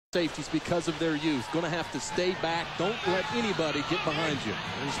safeties because of their youth. Going to have to stay back. Don't let anybody get behind you.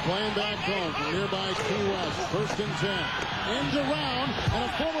 He's playing back home from nearby Key West. 1st and 10. Ends around, and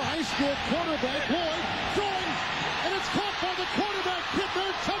a former high school quarterback, Lloyd, throwing, and it's caught by the quarterback,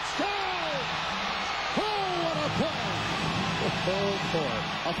 Kitner. Touchdown! Oh, what a play! Oh, boy.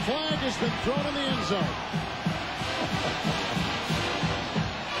 A flag has been thrown in the end zone.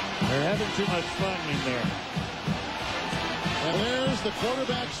 They're having too much fun in there. And there's the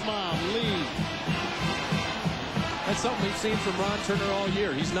quarterback's mom, Lee. That's something we've seen from Ron Turner all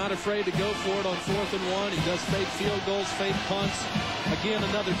year. He's not afraid to go for it on 4th and 1. He does fake field goals, fake punts. Again,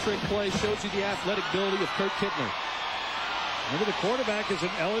 another trick play. Shows you the athletic ability of Kurt Kitner. Remember, the quarterback is an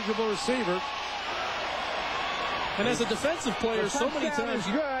eligible receiver. And as a defensive player, so many times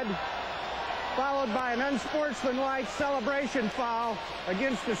you... Good. Followed by an unsportsmanlike celebration foul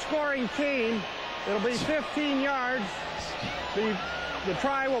against the scoring team. It'll be 15 yards. The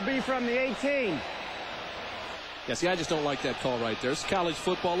try will be from the 18. Yeah, see, I just don't like that call right there. It's college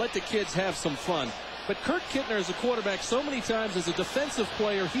football. Let the kids have some fun. But Kurt Kitner as a quarterback, so many times as a defensive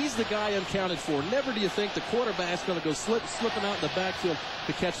player, he's the guy uncounted for. Never do you think the quarterback's going to go slipping out in the backfield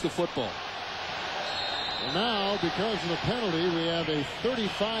to catch the football. Well, now, because of the penalty, we have a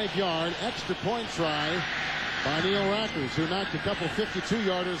 35-yard extra point try by Neil Rackers, who knocked a couple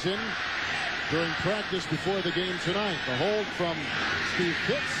 52-yarders in during practice before the game tonight. The hold from Steve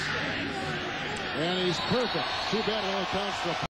Fitz, and he's perfect. Too bad it only counts for a